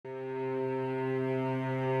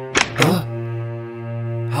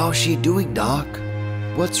How's she doing, Doc?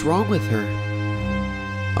 What's wrong with her?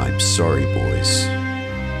 I'm sorry, boys.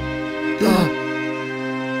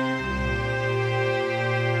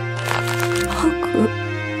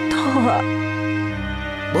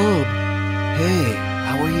 Mom, hey,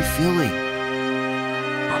 how are you feeling?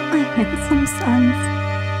 My handsome sons,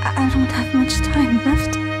 I don't have much time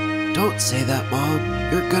left. Don't say that, Mom.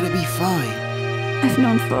 You're gonna be fine. I've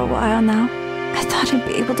known for a while now. I thought I'd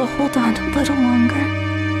be able to hold on a little longer.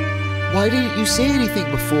 Why didn't you say anything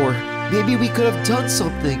before? Maybe we could have done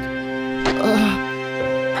something.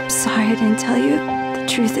 I'm sorry I didn't tell you. The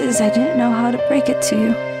truth is I didn't know how to break it to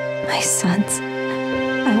you. My sons,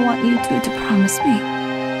 I want you two to promise me.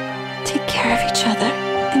 Take care of each other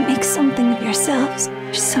and make something of yourselves.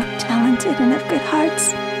 You're so talented and have good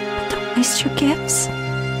hearts, but don't waste your gifts.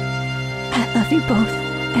 I love you both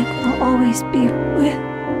and will always be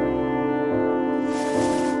with...